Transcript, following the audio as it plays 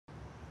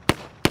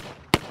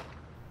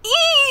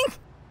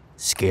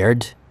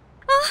scared?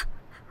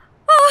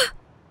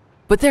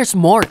 But there's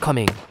more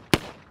coming.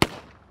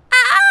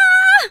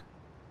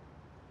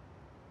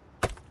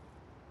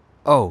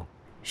 Oh,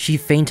 She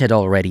fainted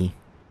already.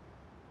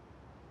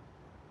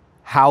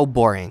 how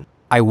boring.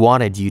 I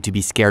wanted you to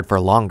be scared for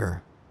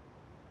longer.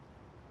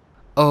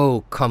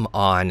 Oh, come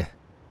on.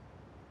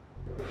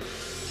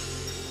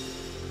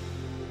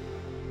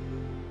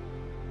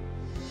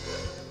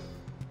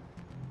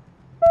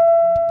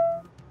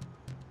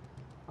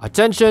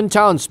 Attention,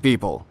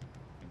 townspeople.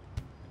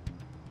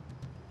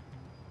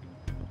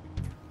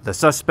 The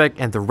suspect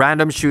in the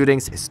random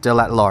shootings is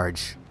still at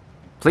large.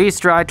 Please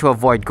try to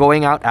avoid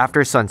going out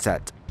after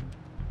sunset.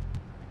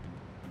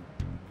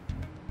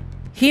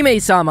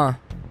 Hime-sama!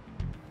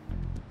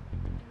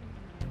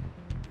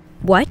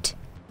 What?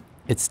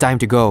 It's time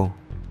to go.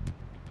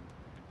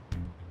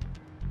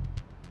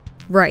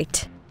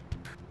 Right.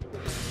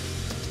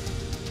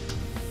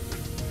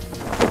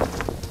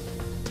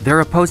 They're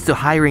opposed to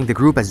hiring the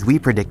group as we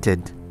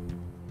predicted.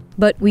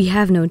 But we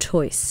have no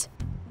choice.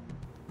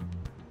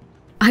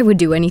 I would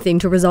do anything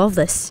to resolve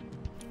this.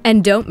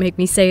 And don't make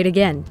me say it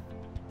again.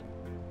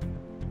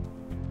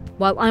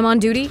 While I'm on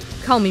duty,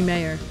 call me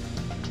Mayor.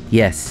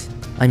 Yes,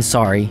 I'm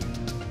sorry.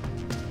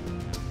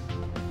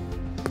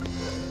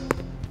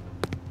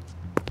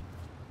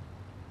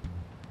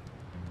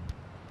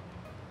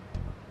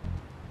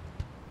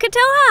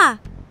 Kotoha!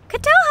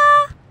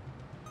 Kotoha!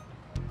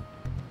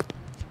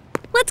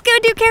 Let's go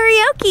do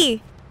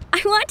karaoke!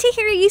 I want to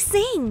hear you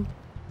sing.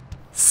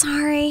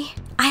 Sorry,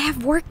 I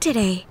have work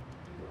today.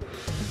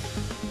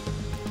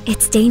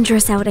 It's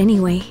dangerous out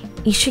anyway.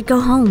 You should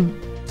go home.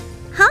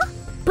 Huh?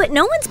 But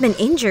no one's been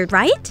injured,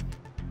 right?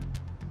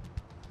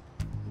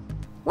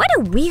 What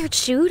a weird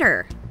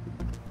shooter.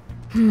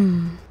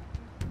 Then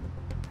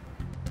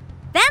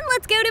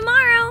let's go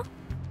tomorrow.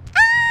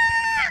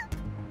 Ah!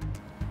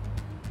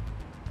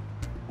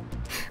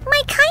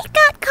 My kite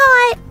got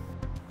caught.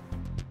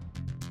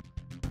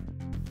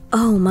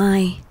 Oh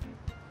my.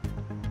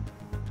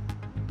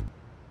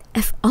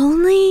 If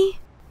only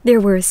there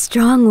were a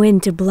strong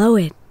wind to blow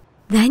it,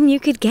 then you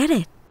could get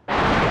it.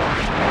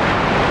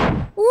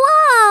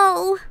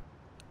 Whoa!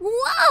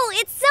 Whoa,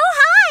 it's so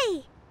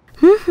high!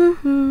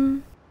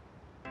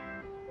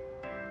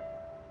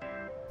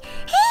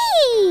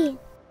 Hey!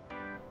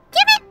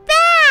 Give it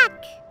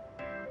back!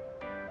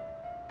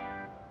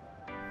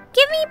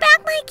 Give me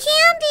back my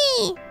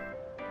candy!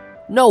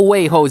 No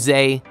way,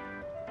 Jose.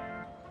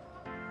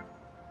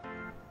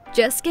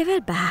 Just give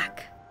it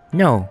back.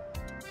 No.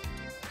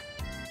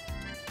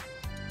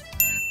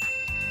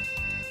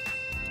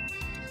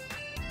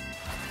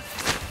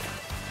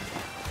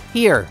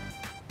 Here.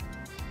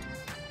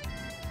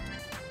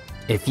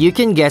 If you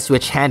can guess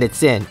which hand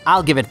it's in,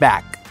 I'll give it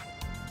back.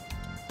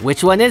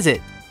 Which one is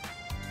it?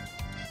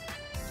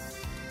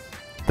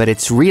 But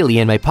it's really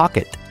in my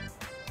pocket.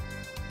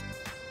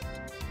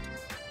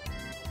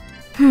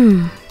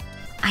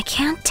 I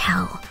can't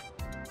tell.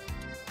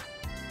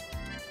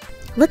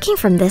 Looking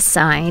from this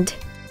side.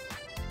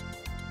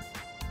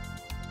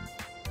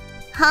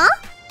 Huh?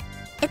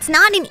 It's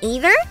not in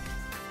either?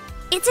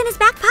 It's in his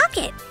back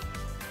pocket.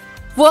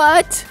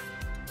 What?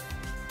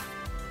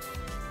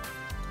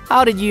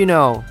 How did you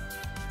know?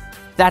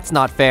 That's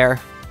not fair.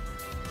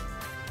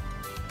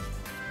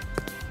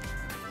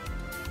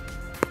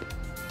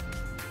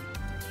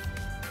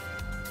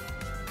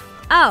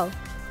 Oh,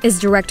 is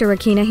Director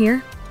Akina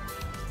here?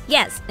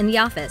 Yes, in the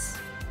office.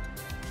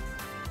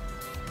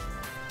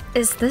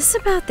 Is this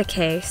about the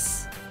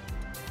case?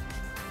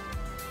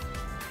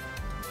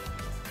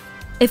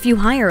 If you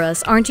hire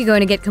us, aren't you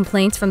going to get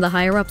complaints from the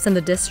higher-ups in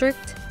the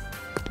district?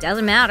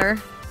 Doesn't matter.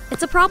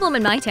 It's a problem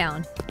in my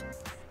town.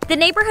 The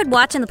neighborhood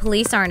watch and the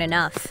police aren't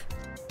enough.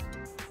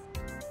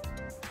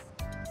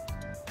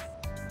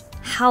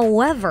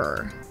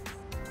 However,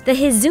 the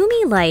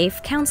Hizumi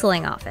Life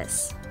Counseling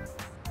Office.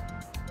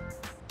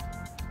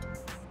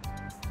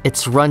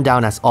 It's run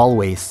down as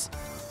always,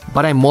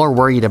 but I'm more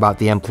worried about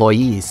the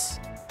employees.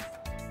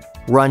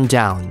 Run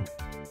down.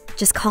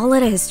 Just call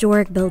it a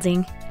historic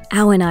building.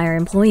 Ao and I are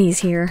employees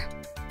here.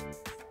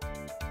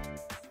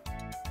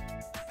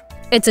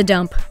 It's a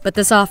dump, but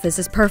this office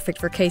is perfect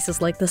for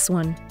cases like this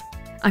one.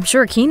 I'm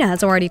sure Akina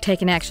has already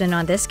taken action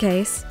on this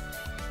case.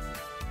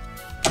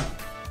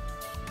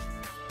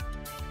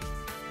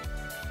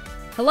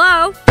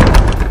 Hello?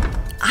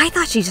 I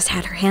thought she just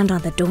had her hand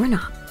on the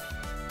doorknob.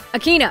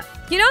 Akina,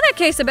 you know that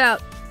case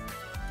about...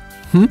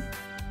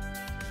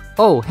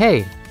 Oh,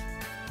 hey.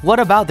 What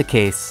about the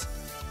case?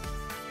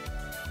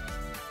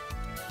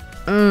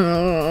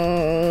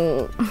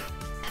 Oh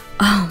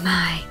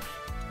my.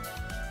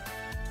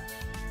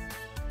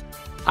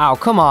 Ow,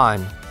 come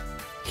on.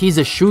 He's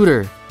a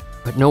shooter,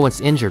 but no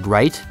one's injured,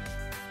 right?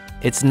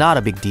 It's not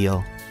a big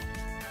deal.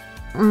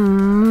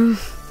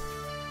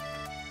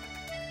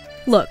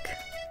 Look.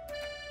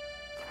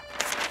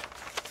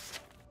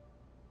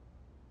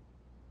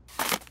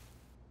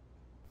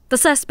 The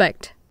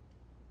suspect.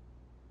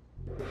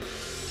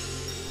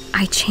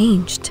 I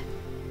changed.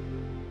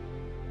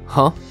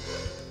 Huh?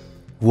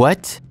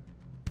 What?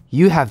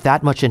 You have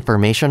that much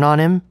information on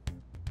him?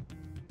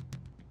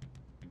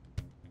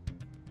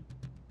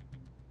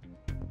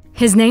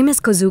 His name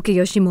is Kozuki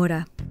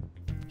Yoshimura.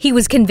 He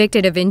was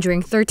convicted of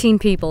injuring 13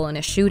 people in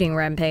a shooting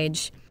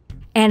rampage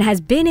and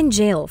has been in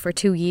jail for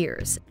 2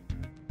 years.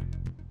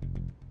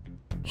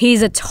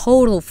 He's a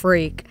total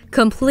freak,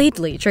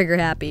 completely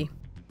trigger-happy.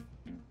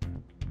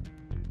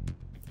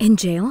 In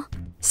jail?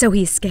 So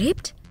he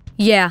escaped?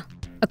 Yeah,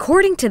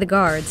 according to the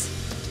guards.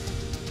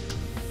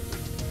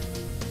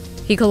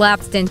 He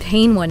collapsed in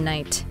pain one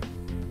night.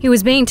 He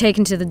was being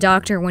taken to the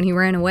doctor when he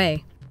ran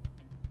away.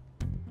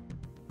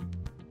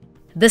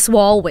 This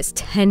wall was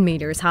 10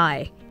 meters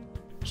high.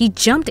 He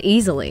jumped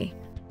easily.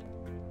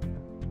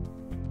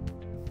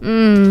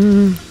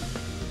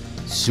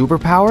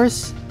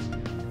 Superpowers?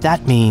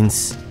 That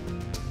means...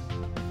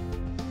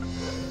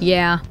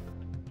 Yeah.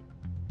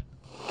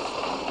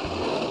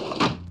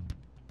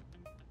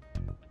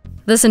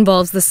 This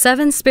involves the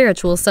 7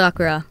 spiritual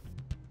Sakura.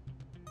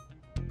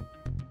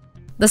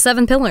 The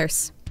 7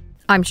 pillars.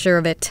 I'm sure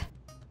of it.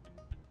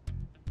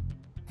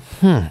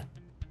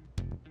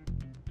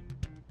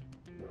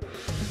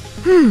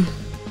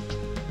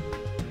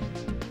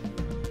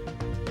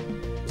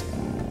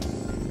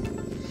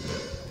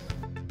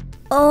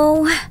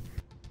 Oh,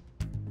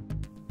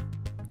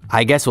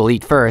 I guess we'll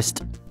eat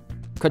first.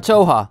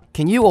 Kotoha,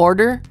 can you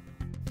order?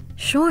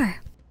 Sure.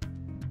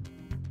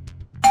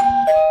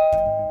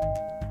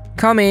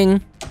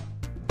 Coming.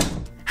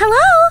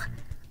 hello!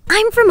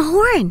 I'm from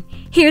Horn.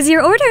 Here's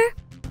your order.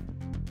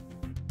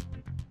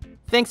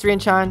 Thanks,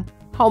 Rinchan.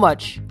 How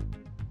much?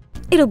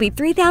 It'll be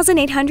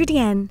 3,800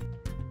 yen.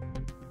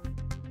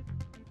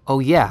 Oh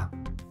yeah.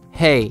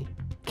 Hey,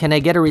 can I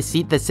get a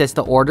receipt that says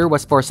the order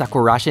was for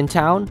Sakurashin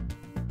town?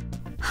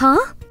 Huh?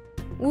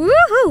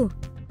 Woohoo!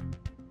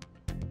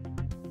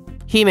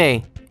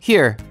 Hime,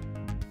 here.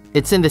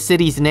 It's in the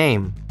city's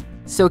name.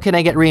 So can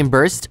I get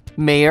reimbursed,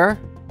 Mayor?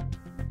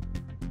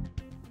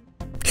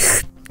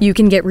 You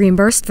can get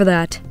reimbursed for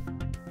that.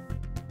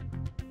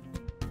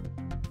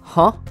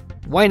 Huh?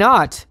 Why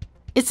not?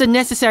 It's a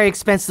necessary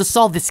expense to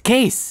solve this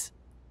case.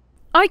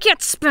 I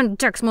can't spend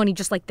tax money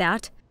just like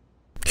that.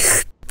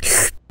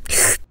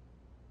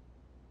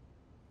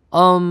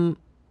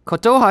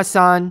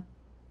 Kotoha-san,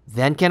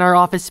 then can our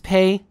office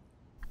pay?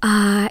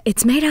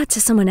 It's made out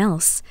to someone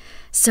else,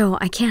 so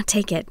I can't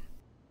take it.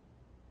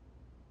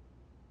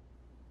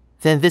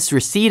 Then this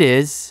receipt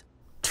is...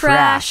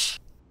 Trash.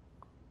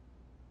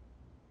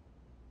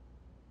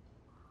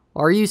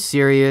 Are you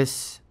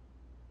serious?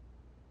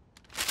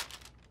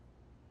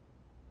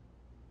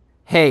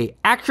 Hey,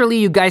 actually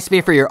you guys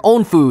pay for your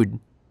own food.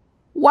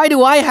 Why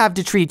do I have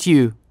to treat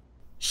you?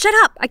 Shut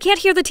up! I can't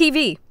hear the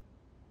TV.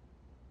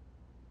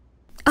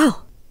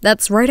 Oh,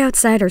 that's right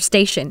outside our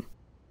station.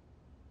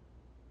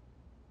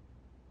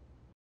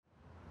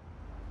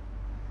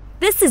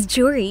 This is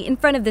Juri in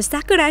front of the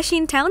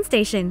Sakurashin town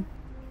station.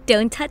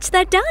 Don't touch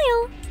that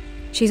dial.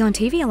 She's on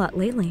TV a lot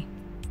lately.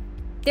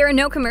 There are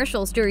no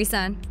commercials,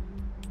 Juri-san.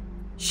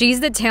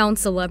 She's the town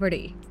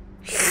celebrity.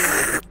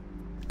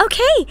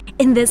 Okay,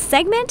 in this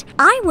segment,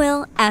 I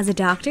will, as a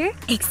doctor,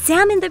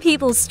 examine the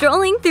people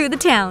strolling through the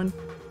town.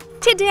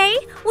 Today,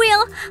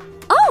 we'll...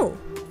 Oh!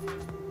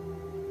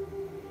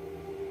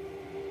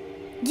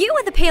 You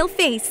with a pale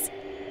face.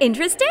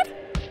 Interested?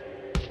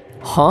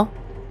 Huh?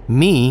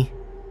 Me?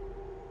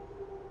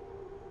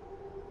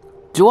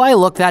 Do I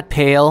look that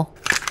pale?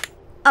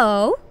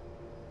 Oh?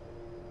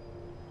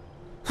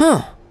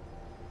 Huh.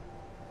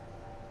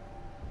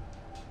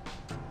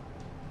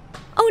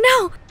 Oh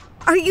no!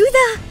 Are you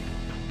the...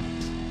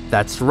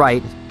 That's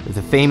right,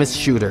 the famous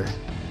shooter.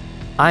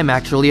 I'm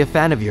actually a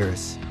fan of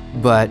yours,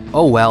 but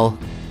oh well.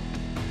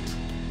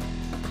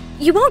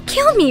 You won't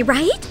kill me,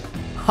 right?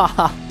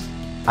 Haha,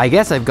 I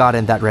guess I've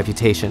gotten that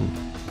reputation.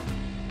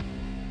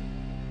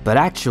 But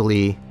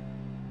actually...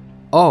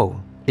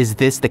 Oh, is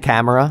this the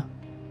camera?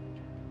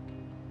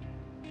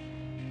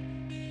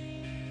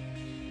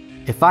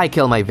 If I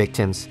kill my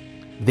victims,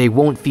 they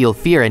won't feel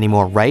fear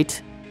anymore, right?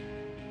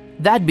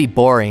 That'd be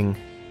boring.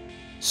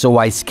 So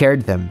I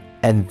scared them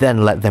and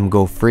then let them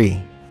go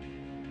free.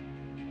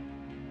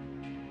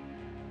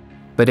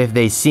 But if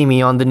they see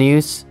me on the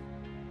news,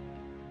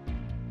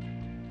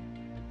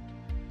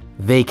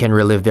 they can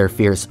relive their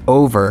fears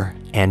over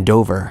and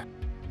over.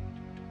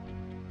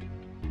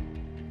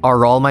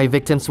 Are all my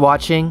victims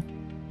watching?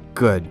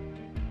 Good.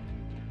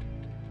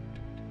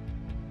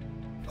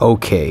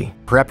 Okay,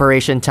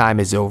 preparation time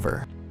is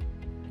over.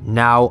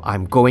 Now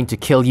I'm going to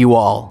kill you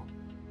all.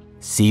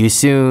 See you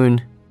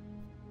soon.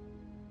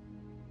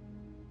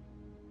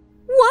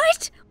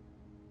 What?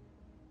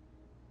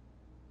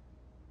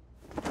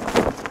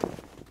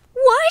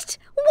 What?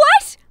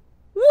 What?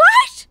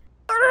 What?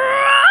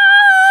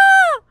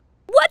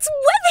 What's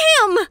with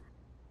him?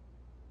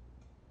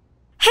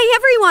 Hey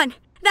everyone!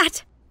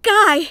 That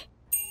guy!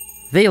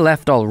 They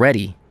left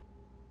already.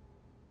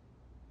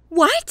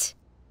 What?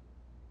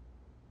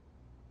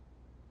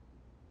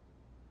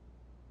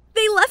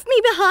 They left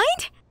me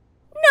behind?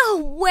 No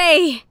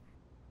way!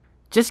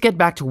 Just get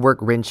back to work,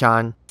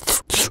 Rinchan.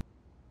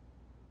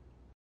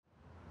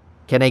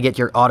 Can I get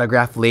your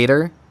autograph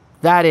later?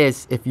 That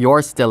is, if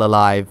you're still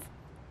alive.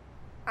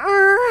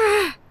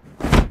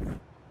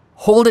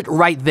 Hold it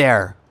right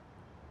there.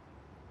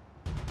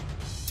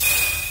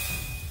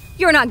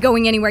 You're not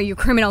going anywhere, you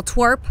criminal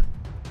twerp.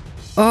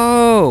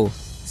 Oh,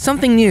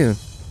 something new.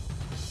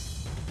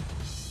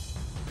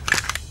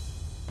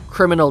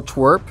 Criminal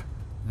twerp?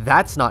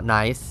 That's not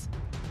nice.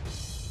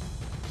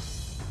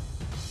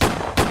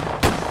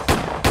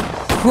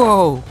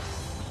 Whoa!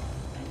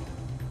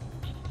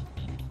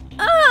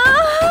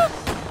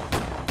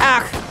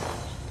 Ah!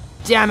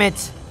 Damn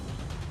it!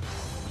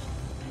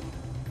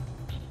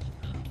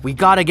 We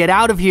gotta get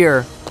out of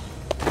here.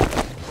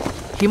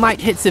 He might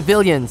hit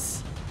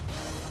civilians.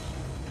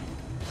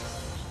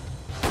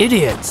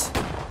 Idiot!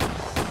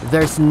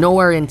 There's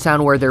nowhere in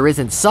town where there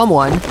isn't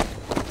someone.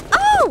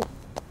 Oh!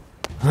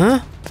 Huh?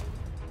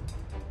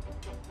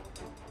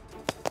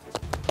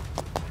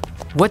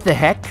 What the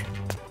heck?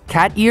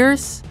 Cat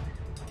ears?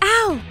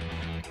 Ow!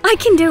 I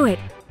can do it.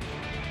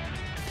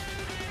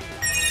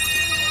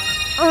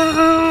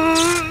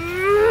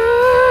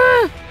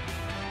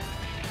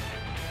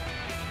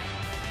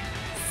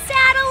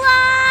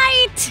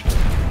 Satellite!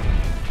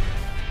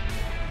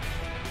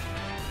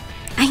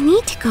 I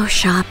need to go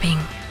shopping.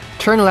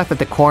 Turn left at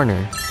the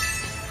corner.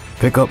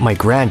 Pick up my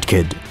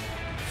grandkid.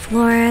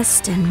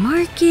 Florist and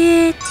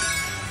market.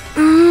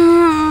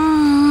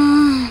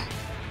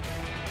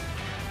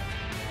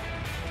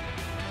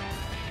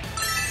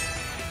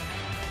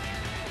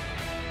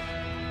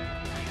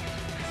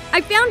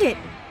 I found it!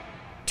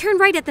 Turn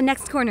right at the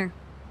next corner.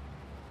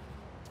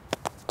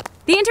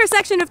 The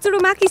intersection of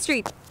Tsurumaki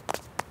Street.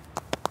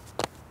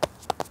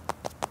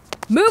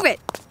 Move it!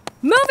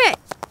 Move it!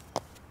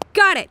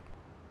 Got it!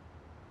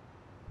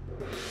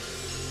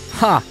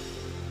 Ha!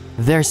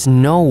 There's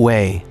no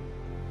way.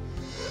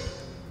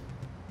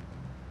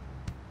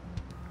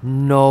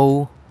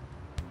 No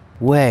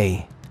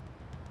way.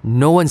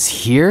 No one's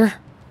here?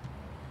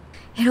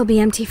 It'll be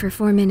empty for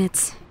 4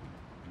 minutes.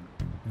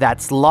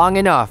 That's long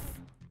enough.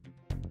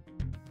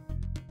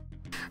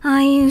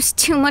 I used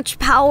too much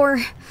power.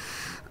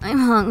 I'm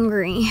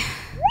hungry.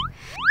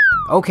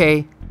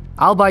 Okay,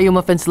 I'll buy you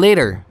muffins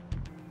later.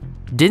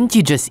 Didn't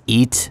you just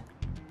eat?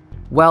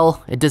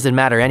 Well, it doesn't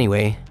matter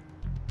anyway.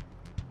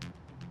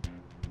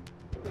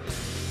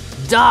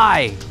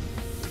 Die!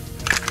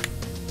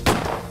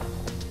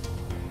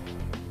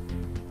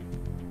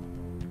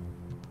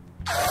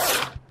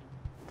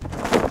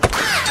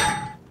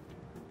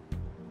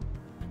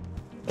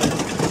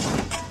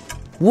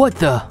 What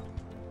the?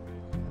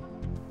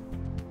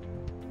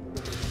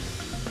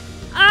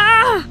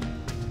 Ah!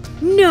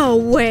 No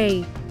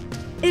way!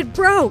 It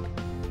broke!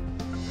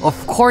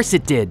 Of course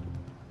it did.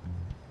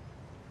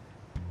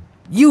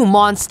 You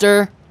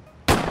monster!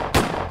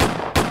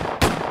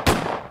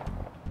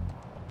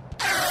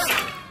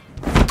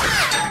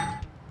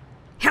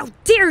 How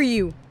dare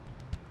you!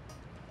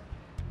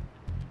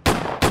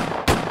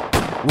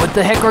 What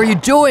the heck are you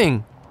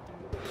doing?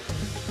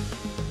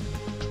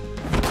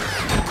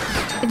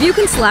 If you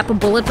can slap a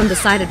bullet from the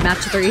side at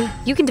match 3,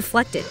 you can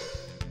deflect it.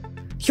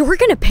 You're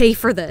gonna pay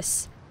for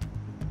this.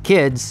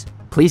 Kids,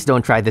 please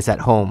don't try this at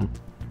home.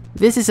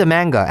 This is a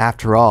manga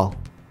after all.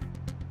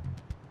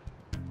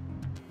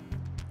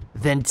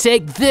 Then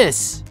take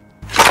this!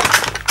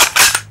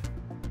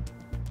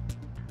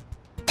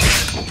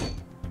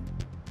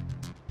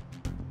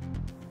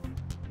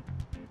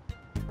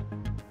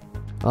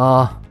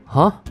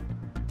 Huh?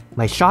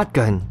 My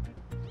shotgun.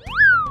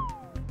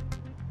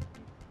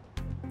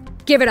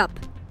 Give it up.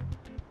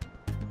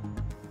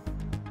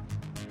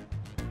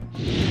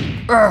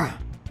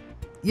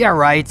 Yeah,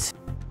 right.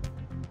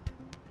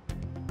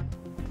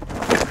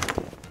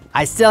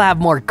 I still have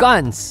more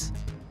guns.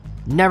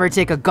 Never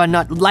take a gun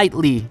nut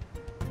lightly.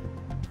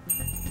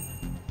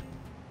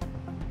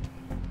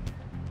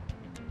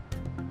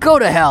 Go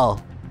to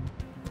hell.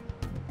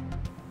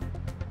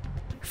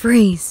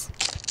 Freeze.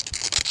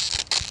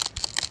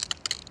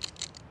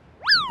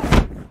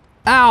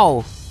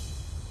 Ow!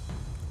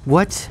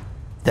 What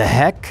the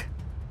heck?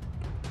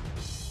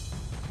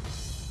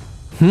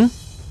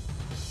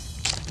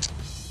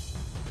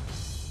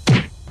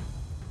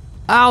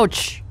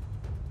 Ouch!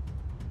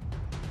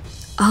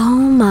 Oh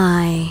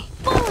my.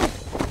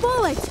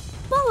 Bullet!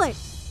 Bullet!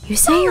 You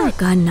say you're a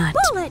gun nut,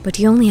 Bullet! but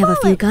you only have a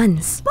few Bullet!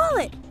 guns.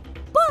 Bullet!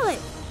 Bullet!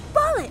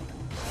 Bullet!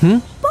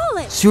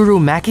 Bullet!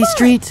 Tsurumaki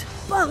Street?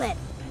 Bullet!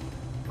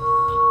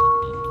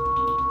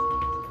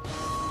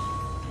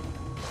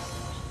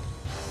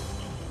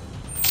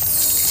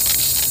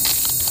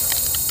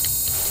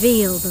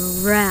 Feel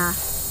the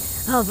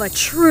wrath of a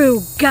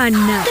true gun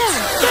nut.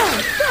 Bang!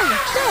 Bang!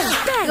 Bang!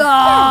 Bang!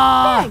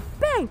 Ah!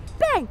 Bang! Bang!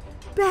 Bang!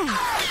 Bang!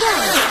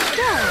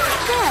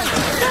 Bang!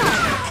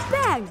 Bang!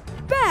 Bang!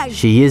 Bang!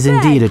 She is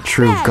indeed a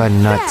true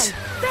gun nut.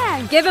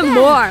 Bang! Give him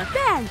more.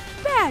 Bang!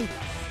 Bang!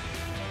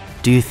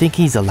 Do you think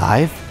he's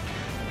alive?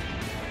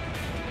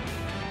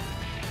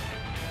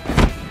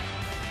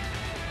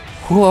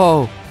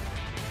 Whoa!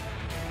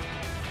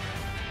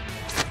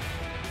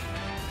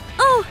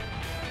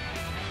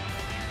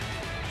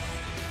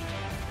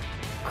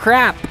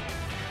 Crap!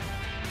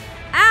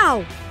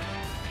 Ow!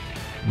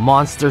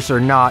 Monsters or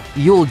not,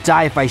 you'll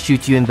die if I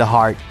shoot you in the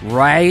heart.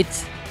 Right?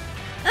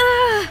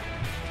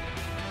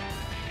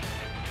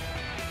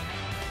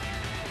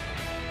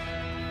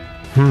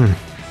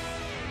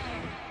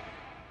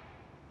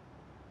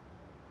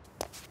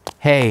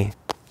 Hey,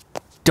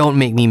 don't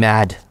make me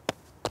mad.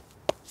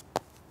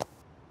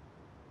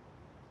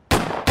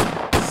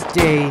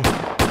 Stay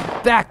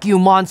back, you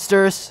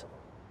monsters!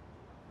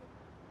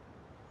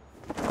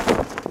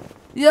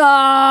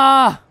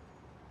 Yeah!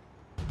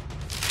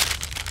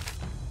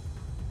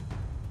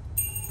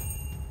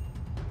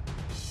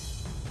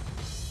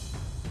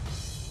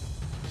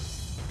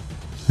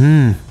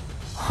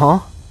 Huh?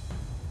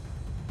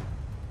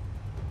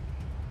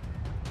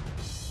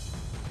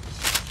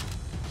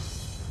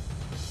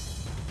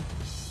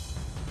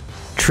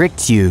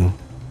 Tricked you.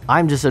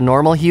 I'm just a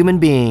normal human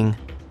being.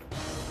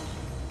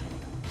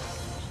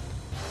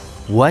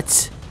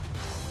 What?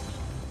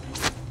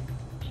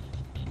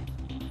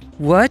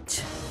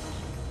 What?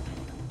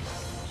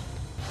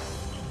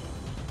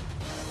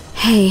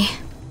 Hey,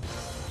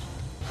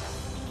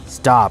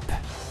 Stop.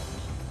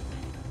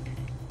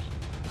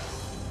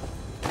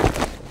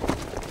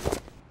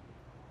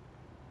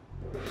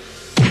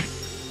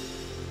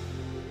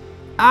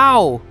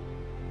 Ow!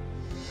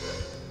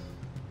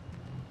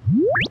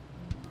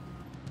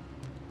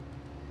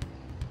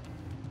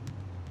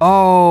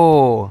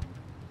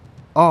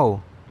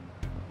 Oh.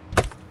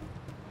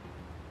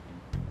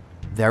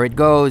 There it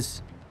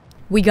goes.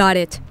 we got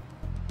it.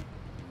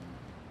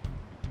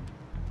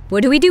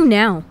 What do we do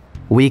now?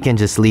 We can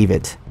just leave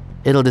it.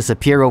 It'll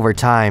disappear over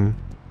time.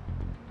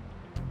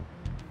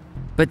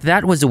 But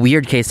that was a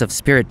weird case of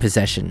spirit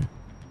possession.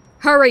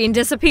 Hurry and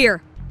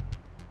disappear.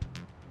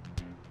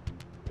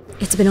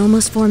 It's been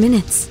almost 4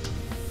 minutes.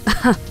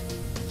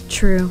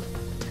 True.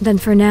 Then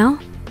for now,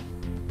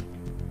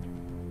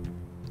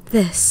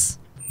 this.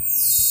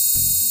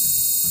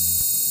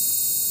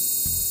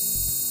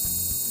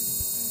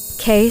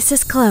 Case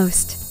is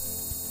closed.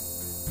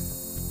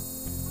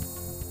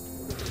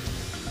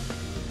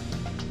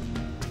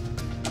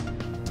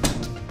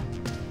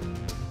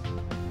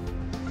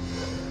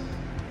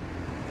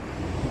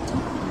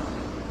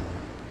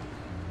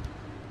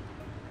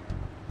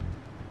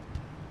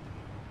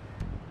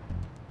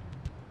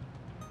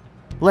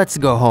 Let's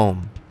go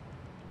home.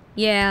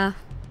 Yeah.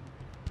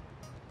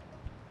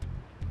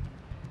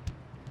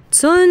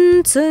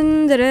 Tsun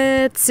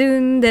tsundere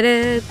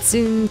tsundere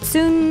tsun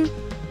tsun.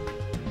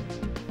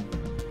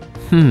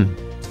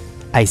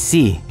 I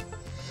see.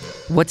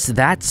 What's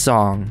that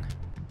song?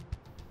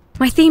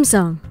 My theme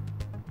song.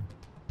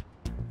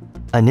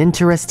 An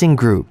interesting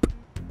group.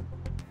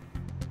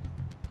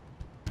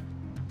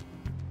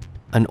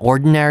 An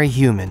ordinary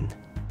human.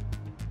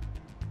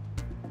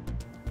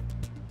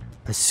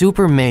 A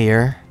super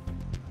mayor.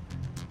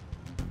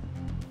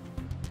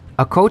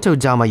 A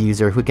Kotoha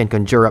user who can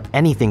conjure up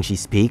anything she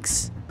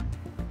speaks.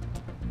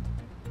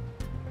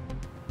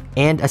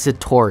 And a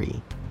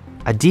Satori,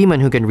 a demon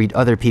who can read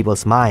other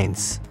people's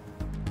minds.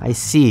 I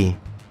see.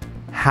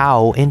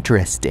 How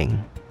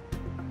interesting.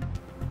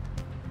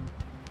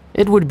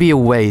 It would be a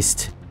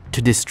waste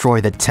to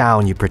destroy the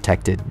town you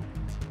protected.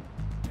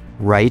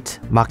 Right,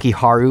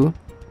 Makiharu?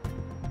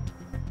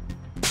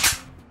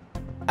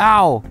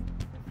 Ow!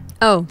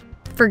 Oh,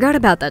 forgot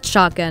about that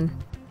shotgun.